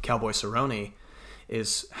Cowboy Cerrone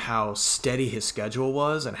is how steady his schedule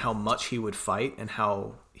was and how much he would fight and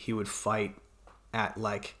how he would fight at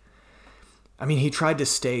he tried to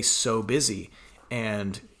stay so busy,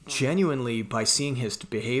 and genuinely by seeing his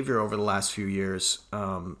behavior over the last few years,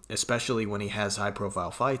 especially when he has high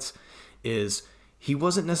profile fights, is he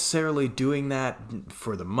wasn't necessarily doing that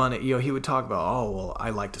for the money. He would talk about, oh, well,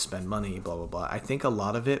 I like to spend money, blah, blah, blah. I think a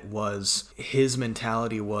lot of it was his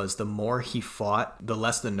mentality was the more he fought, the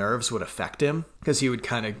less the nerves would affect him because he would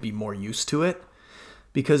kind of be more used to it,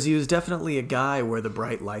 because he was definitely a guy where the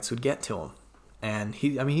bright lights would get to him. And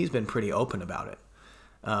he's been pretty open about it,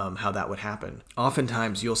 how that would happen.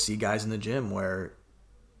 Oftentimes you'll see guys in the gym where,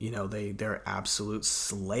 they're absolute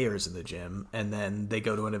slayers in the gym, and then they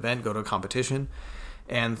go to an event, go to a competition,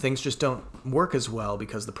 and things just don't work as well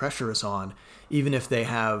because the pressure is on, even if they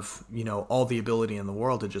have, all the ability in the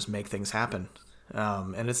world to just make things happen.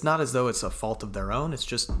 And it's not as though it's a fault of their own. It's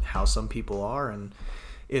just how some people are, and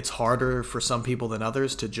it's harder for some people than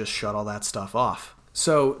others to just shut all that stuff off.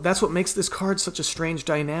 So that's what makes this card such a strange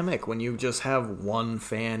dynamic when you just have one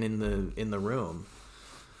fan in the room.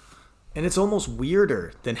 And it's almost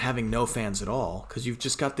weirder than having no fans at all, because you've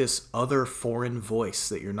just got this other foreign voice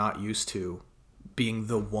that you're not used to being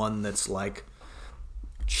the one that's like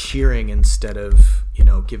cheering instead of,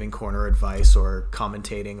 giving corner advice or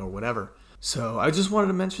commentating or whatever. So I just wanted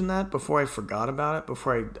to mention that before I forgot about it,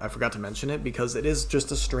 before I forgot to mention it, because it is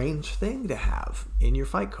just a strange thing to have in your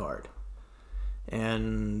fight card.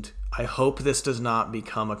 And I hope this does not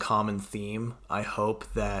become a common theme. I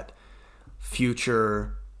hope that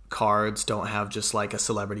future cards don't have just like a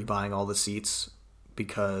celebrity buying all the seats,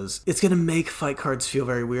 because it's going to make fight cards feel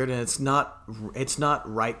very weird, and it's not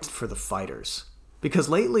right for the fighters. Because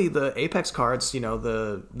lately the Apex cards,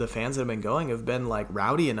 the fans that have been going have been like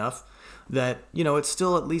rowdy enough that, it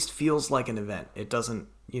still at least feels like an event. It doesn't,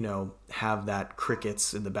 have that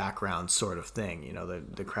crickets in the background sort of thing.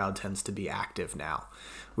 The crowd tends to be active now,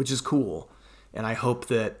 which is cool. And I hope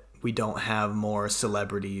that we don't have more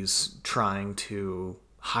celebrities trying to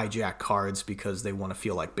hijack cards because they want to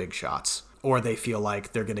feel like big shots, or they feel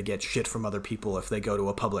like they're going to get shit from other people if they go to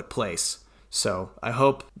a public place. So I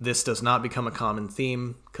hope this does not become a common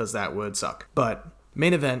theme, because that would suck. But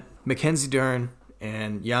main event, Mackenzie Dern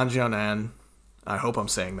and Yan Xiaonan. I hope I'm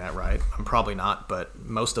saying that right. I'm probably not, but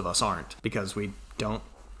most of us aren't, because we don't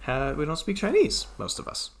speak Chinese, most of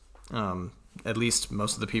us. At least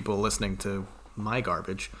most of the people listening to my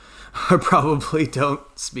garbage probably don't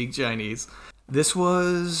speak Chinese. This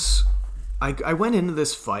was... I went into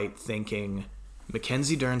this fight thinking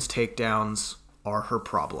Mackenzie Dern's takedowns are her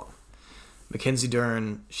problem. Mackenzie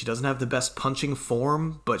Dern, she doesn't have the best punching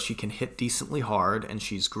form, but she can hit decently hard, and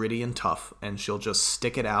she's gritty and tough, and she'll just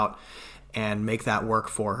stick it out and make that work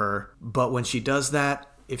for her. But when she does that,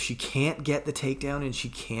 if she can't get the takedown and she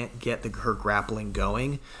can't get her grappling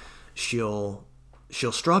going, she'll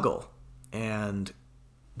struggle. And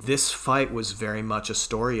this fight was very much a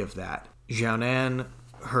story of that. Xiaonan,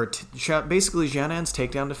 Xiaonan's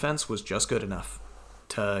takedown defense was just good enough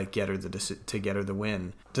to get her the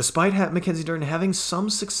win, despite Mackenzie Dern having some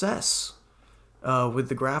success with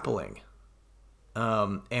the grappling,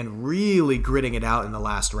 and really gritting it out in the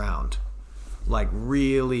last round, like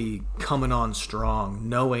really coming on strong,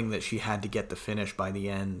 knowing that she had to get the finish by the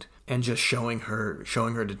end, and just showing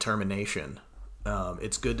her determination.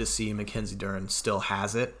 It's good to see Mackenzie Dern still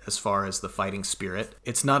has it as far as the fighting spirit.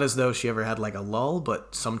 It's not as though she ever had like a lull,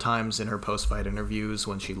 but sometimes in her post-fight interviews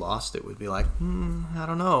when she lost, it would be like, I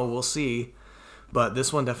don't know, we'll see. But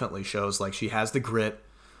this one definitely shows like she has the grit,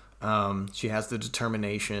 she has the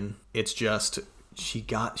determination. It's just she's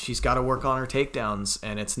got to work on her takedowns,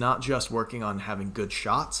 and it's not just working on having good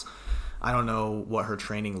shots. I don't know what her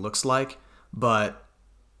training looks like, but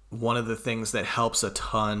one of the things that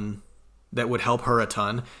would help her a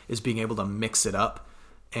ton is being able to mix it up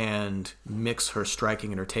and mix her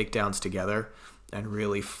striking and her takedowns together, and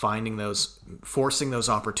really forcing those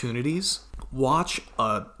opportunities. Watch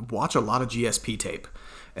a lot of GSP tape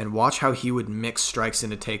and watch how he would mix strikes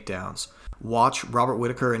into takedowns. Watch Robert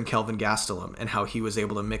Whittaker and Kelvin Gastelum and how he was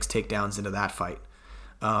able to mix takedowns into that fight.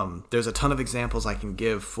 There's a ton of examples I can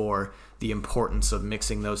give for the importance of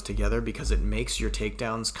mixing those together, because it makes your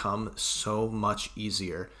takedowns come so much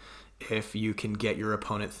easier if you can get your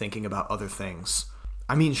opponent thinking about other things.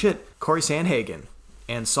 I mean, shit, Corey Sandhagen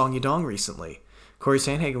and Song Yadong recently. Corey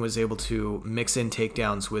Sandhagen was able to mix in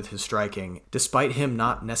takedowns with his striking, despite him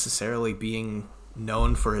not necessarily being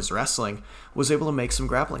known for his wrestling, was able to make some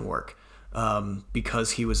grappling work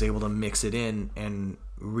because he was able to mix it in and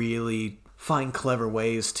really find clever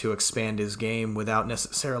ways to expand his game without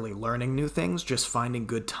necessarily learning new things, just finding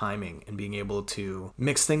good timing and being able to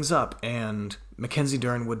mix things up. And Mackenzie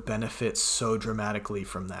Dern would benefit so dramatically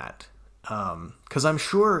from that. Because I'm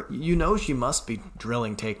sure, she must be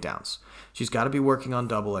drilling takedowns. She's got to be working on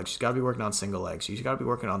double legs. She's got to be working on single legs. She's got to be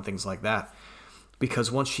working on things like that.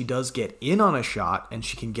 Because once she does get in on a shot and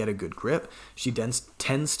she can get a good grip, she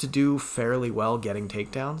tends to do fairly well getting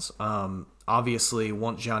takedowns. Obviously,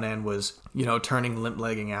 once Jianan was, turning limp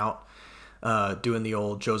legging out, doing the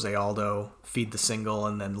old Jose Aldo, feed the single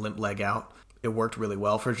and then limp leg out, it worked really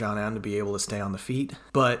well for Jianan to be able to stay on the feet.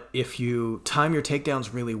 But if you time your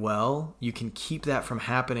takedowns really well, you can keep that from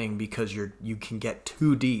happening because you can get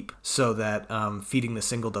too deep so that feeding the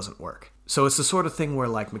single doesn't work. So it's the sort of thing where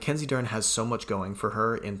like Mackenzie Dern has so much going for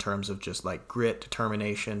her in terms of just like grit,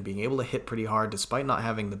 determination, being able to hit pretty hard despite not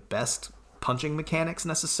having the best punching mechanics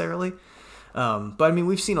necessarily. But I mean,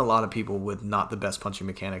 we've seen a lot of people with not the best punching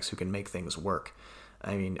mechanics who can make things work.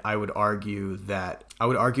 I mean, I would argue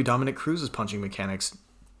Dominic Cruz's punching mechanics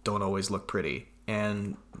don't always look pretty.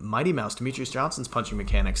 And Mighty Mouse, Demetrius Johnson's punching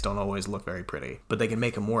mechanics don't always look very pretty, but they can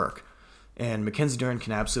make them work. And Mackenzie Dern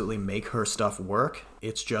can absolutely make her stuff work.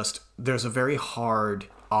 It's just, there's a very hard,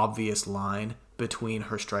 obvious line between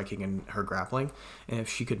her striking and her grappling. And if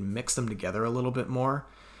she could mix them together a little bit more,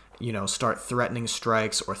 start threatening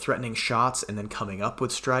strikes or threatening shots and then coming up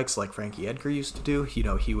with strikes like Frankie Edgar used to do. He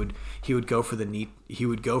would go for the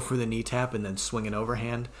knee tap and then swing an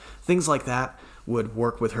overhand. Things like that would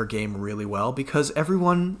work with her game really well because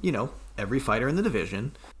everyone, every fighter in the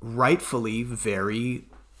division, rightfully very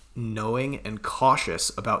knowing and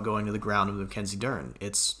cautious about going to the ground with Mackenzie Dern.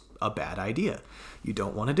 It's a bad idea. You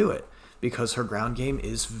don't want to do it because her ground game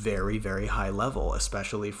is very, very high level,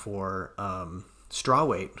 especially for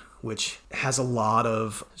strawweight, which has a lot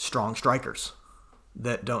of strong strikers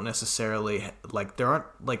that don't necessarily there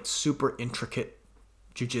aren't super intricate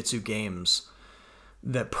jiu-jitsu games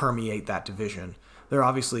that permeate that division. There are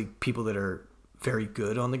obviously people that are very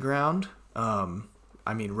good on the ground.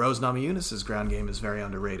 Rose Namajunas' ground game is very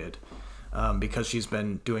underrated because she's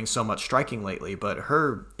been doing so much striking lately, but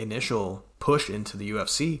her initial push into the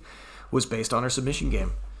UFC was based on her submission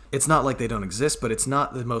game. It's not like they don't exist, but it's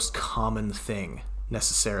not the most common thing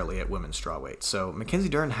necessarily at women's strawweight. So Mackenzie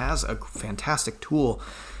Dern has a fantastic tool.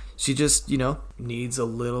 She just, needs a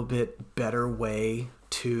little bit better way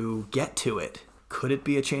to get to it. Could it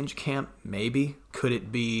be a change of camp? Maybe. Could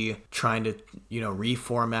it be trying to,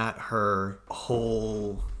 reformat her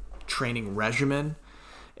whole training regimen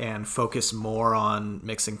and focus more on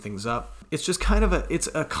mixing things up? It's just it's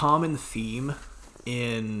a common theme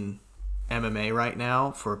in MMA right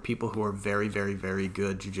now for people who are very, very, very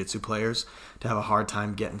good jiu-jitsu players to have a hard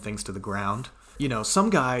time getting things to the ground. Some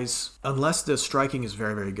guys, unless the striking is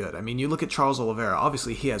very, very good. I mean, you look at Charles Oliveira.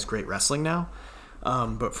 Obviously, he has great wrestling now.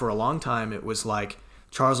 But for a long time, it was like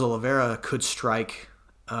Charles Oliveira could strike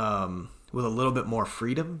with a little bit more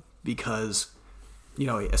freedom because,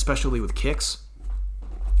 especially with kicks,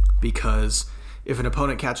 because if an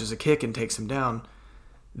opponent catches a kick and takes him down,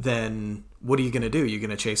 then what are you going to do? You're going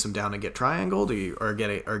to chase him down and get triangled or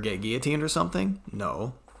get guillotined or something?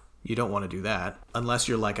 No, you don't want to do that. Unless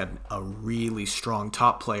you're like a really strong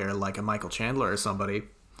top player like a Michael Chandler or somebody,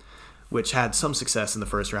 which had some success in the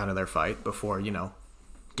first round of their fight before,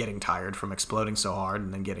 getting tired from exploding so hard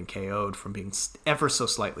and then getting KO'd from being ever so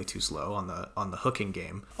slightly too slow on the hooking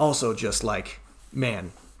game. Also just left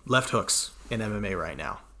hooks in MMA right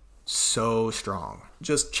now. So strong.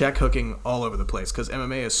 Just check hooking all over the place because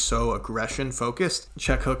MMA is so aggression focused.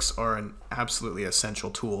 Check hooks are an absolutely essential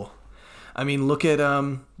tool. I mean, look at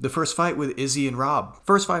the first fight with Izzy and Rob.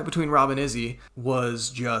 First fight between Rob and Izzy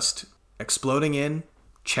was just exploding in,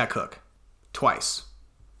 check hook. Twice.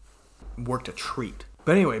 Worked a treat.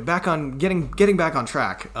 But anyway, getting back on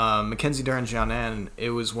track. Mackenzie Dern Jianan,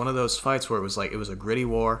 it was one of those fights where it was a gritty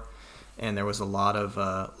war and there was a lot of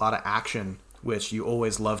action, which you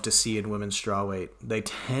always love to see in women's strawweight.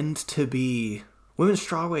 Women's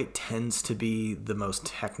strawweight tends to be the most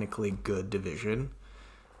technically good division.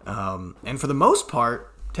 And for the most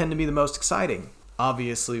part, tend to be the most exciting.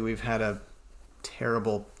 Obviously, we've had a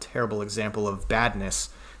terrible, terrible example of badness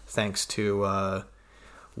thanks to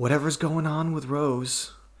whatever's going on with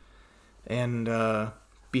Rose and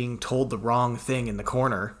being told the wrong thing in the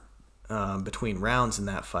corner between rounds in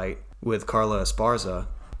that fight with Carla Esparza.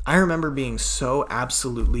 I remember being so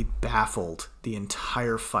absolutely baffled the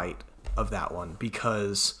entire fight of that one,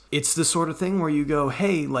 because it's the sort of thing where you go,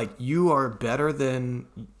 hey, like, you're better than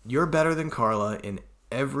Carla in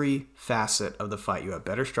every facet of the fight. You have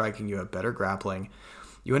better striking, you have better grappling.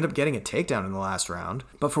 You end up getting a takedown in the last round,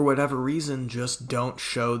 but for whatever reason, just don't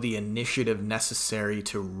show the initiative necessary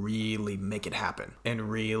to really make it happen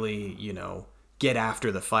and really, get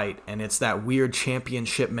after the fight. And it's that weird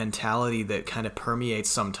championship mentality that kind of permeates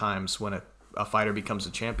sometimes when a fighter becomes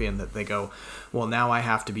a champion, that they go, well, now I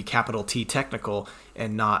have to be capital T technical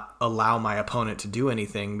and not allow my opponent to do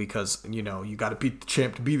anything because, you got to beat the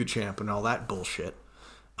champ to be the champ and all that bullshit.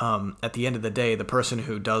 At the end of the day, the person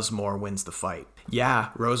who does more wins the fight. Yeah,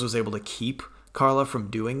 Rose was able to keep Carla from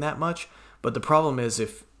doing that much, but the problem is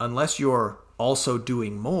unless you're also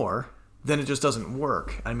doing more, then it just doesn't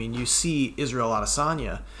work. I mean, you see Israel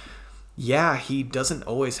Adesanya. Yeah, he doesn't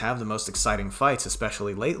always have the most exciting fights,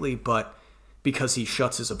 especially lately, but because he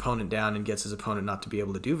shuts his opponent down and gets his opponent not to be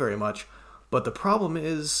able to do very much. But the problem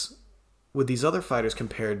is with these other fighters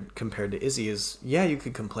compared to Izzy is, yeah, you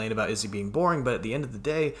could complain about Izzy being boring, but at the end of the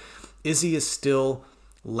day, Izzy is still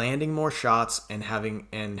landing more shots and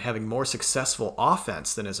having more successful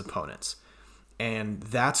offense than his opponents. And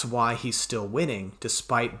that's why he's still winning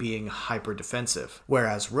despite being hyper defensive.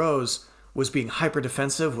 Whereas Rose was being hyper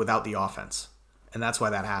defensive without the offense. And that's why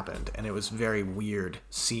that happened. And it was very weird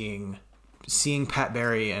seeing Pat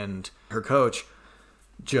Barry and her coach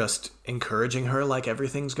just encouraging her like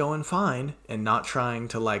everything's going fine and not trying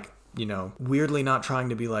to weirdly not trying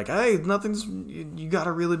to be like, hey, you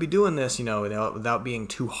gotta really be doing this, without being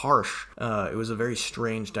too harsh. It was a very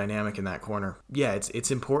strange dynamic in that corner. Yeah,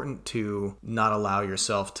 it's important to not allow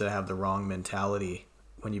yourself to have the wrong mentality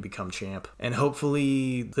when you become champ. And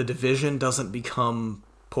hopefully the division doesn't become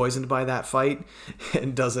poisoned by that fight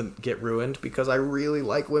and doesn't get ruined, because I really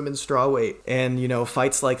like women's strawweight. And,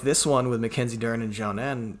 fights like this one with Mackenzie Dern and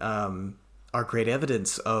Xiaonan are great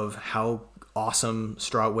evidence of how awesome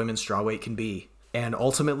women's strawweight can be. And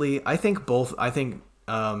ultimately, I think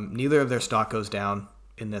neither of their stock goes down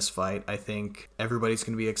in this fight. I think everybody's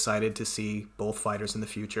going to be excited to see both fighters in the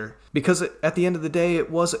future, because at the end of the day, it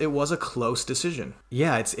was a close decision.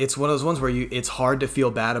 Yeah, it's one of those ones where it's hard to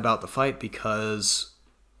feel bad about the fight because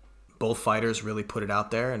both fighters really put it out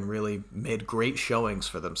there and really made great showings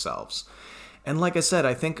for themselves. And like I said,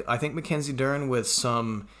 I think Mackenzie Dern, with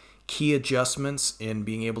some key adjustments in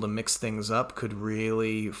being able to mix things up, could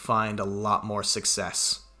really find a lot more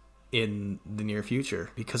success in the near future,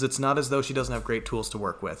 because it's not as though she doesn't have great tools to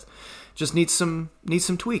work with. Just needs some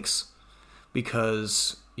tweaks,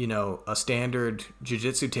 because a standard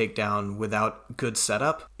jiu-jitsu takedown without good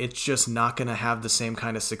setup, it's just not going to have the same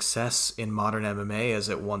kind of success in modern MMA as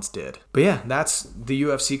it once did. But yeah, that's the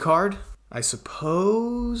UFC card. I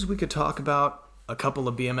suppose we could talk about a couple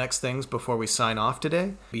of BMX things before we sign off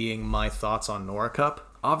today, being my thoughts on NORA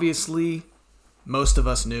Cup. Obviously, most of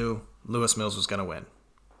us knew Lewis Mills was going to win.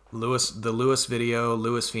 The Lewis video,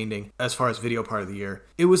 Lewis fiending, as far as video part of the year.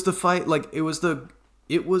 It was the fight, it was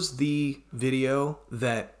the video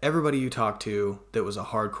that everybody you talked to that was a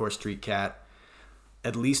hardcore street cat,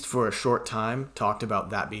 at least for a short time, talked about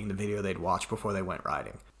that being the video they'd watch before they went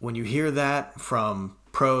riding. When you hear that from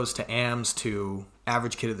pros to AMs to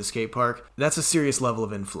average kid at the skate park, that's a serious level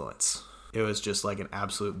of influence. It was just like an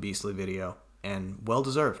absolute beastly video, and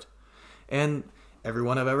well-deserved. And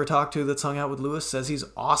everyone I've ever talked to that's hung out with Lewis says he's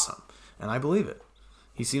awesome, and I believe it.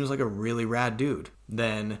 He seems like a really rad dude.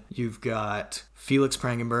 Then you've got Felix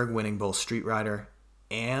Prangenberg winning both Street Rider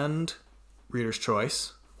and Reader's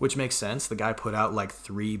Choice, which makes sense. The guy put out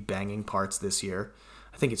 3 banging parts this year.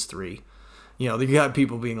 I think it's 3. You got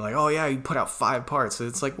people being like, oh yeah, he put out 5 parts. And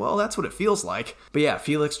it's like, well, that's what it feels like. But yeah,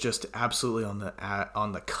 Felix just absolutely on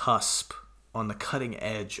the cusp, on the cutting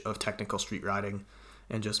edge of technical street riding,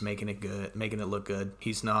 and just making it look good.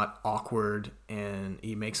 He's not awkward, and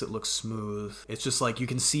he makes it look smooth. It's just you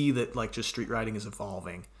can see that just street riding is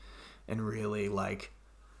evolving, and really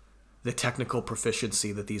the technical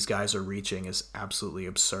proficiency that these guys are reaching is absolutely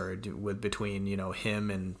absurd. Between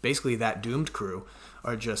him and basically that Doomed crew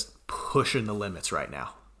are just pushing the limits right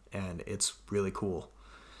now, and it's really cool.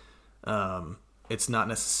 It's not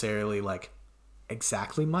necessarily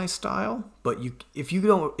exactly my style, but if you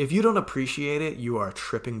don't appreciate it, you are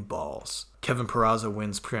tripping balls. Kevin Peraza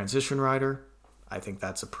wins Transition Rider. I think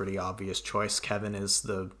that's a pretty obvious choice. Kevin is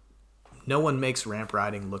no one makes ramp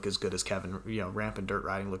riding look as good as Kevin. Ramp and dirt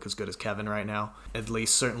riding look as good as Kevin right now. At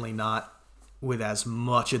least certainly not with as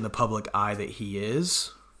much in the public eye that he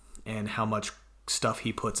is, and how much stuff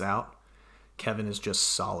he puts out. Kevin is just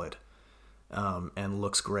solid, and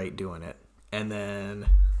looks great doing it. And then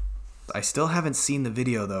I still haven't seen the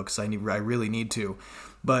video, though, because I really need to.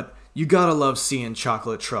 But you gotta love seeing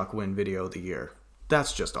Chocolate Truck win Video of the Year.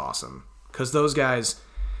 That's just awesome. Because those guys,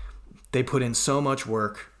 they put in so much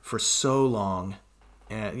work for so long.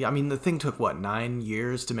 And I mean, the thing took, 9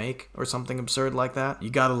 years to make or something absurd like that? You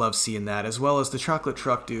gotta love seeing that. As well as the Chocolate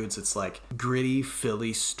Truck dudes, it's like gritty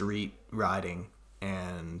Philly street riding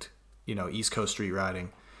and, East Coast street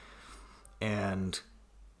riding. And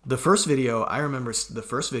the first video, I remember the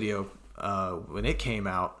first video when it came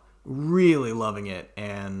out, really loving it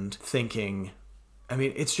and thinking,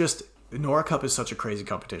 it's just, NORA Cup is such a crazy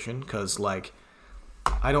competition because,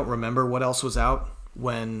 I don't remember what else was out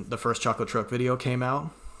when the first Chocolate Truck video came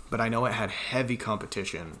out, but I know it had heavy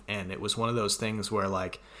competition, and it was one of those things where,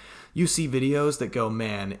 you see videos that go,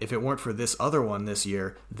 man, if it weren't for this other one this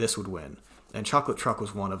year, this would win. And Chocolate Truck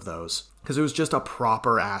was one of those, because it was just a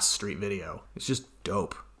proper-ass street video. It's just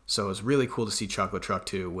dope. So it was really cool to see Chocolate Truck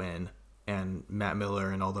 2 win, and Matt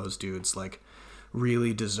Miller and all those dudes,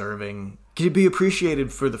 really deserving to be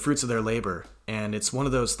appreciated for the fruits of their labor. And it's one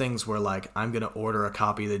of those things where, I'm going to order a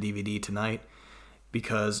copy of the DVD tonight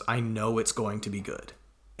because I know it's going to be good.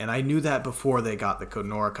 And I knew that before they got the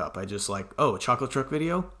NORA Cup. I just a Chocolate Truck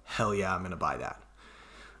video? Hell yeah, I'm going to buy that.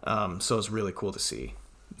 So it's really cool to see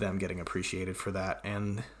them getting appreciated for that,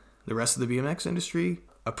 and the rest of the BMX industry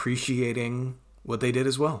appreciating what they did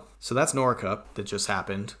as well. So that's NORA Cup that just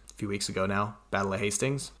happened a few weeks ago now, Battle of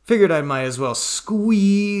Hastings. Figured I might as well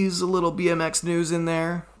squeeze a little BMX news in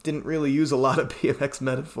there. Didn't really use a lot of BMX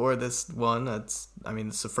metaphor this one. It's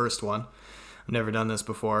the first one. I've never done this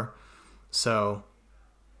before. So,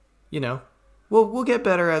 we'll get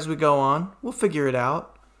better as we go on. We'll figure it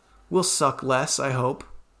out. We'll suck less, I hope.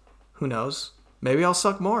 Who knows? Maybe I'll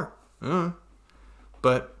suck more.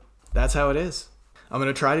 But that's how it is. I'm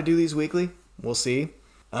going to try to do these weekly. We'll see.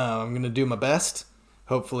 I'm going to do my best.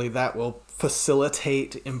 Hopefully that will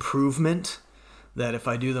facilitate improvement. That if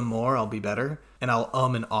I do them more, I'll be better. And I'll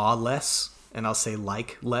and ah less. And I'll say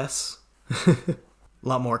less. A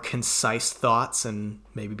lot more concise thoughts and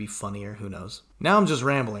maybe be funnier. Who knows? Now I'm just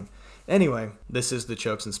rambling. Anyway, this is the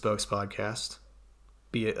Chokes and Spokes podcast.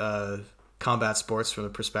 Be it combat sports from the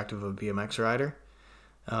perspective of a BMX rider.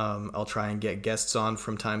 I'll try and get guests on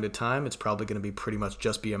from time to time. It's probably going to be pretty much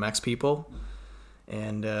just BMX people.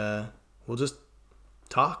 And we'll just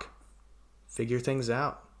talk. Figure things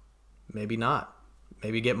out. Maybe not.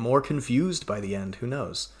 Maybe get more confused by the end. Who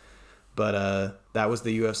knows? But that was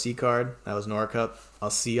the UFC card. That was NORA Cup. I'll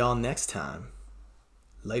see y'all next time.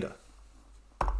 Later.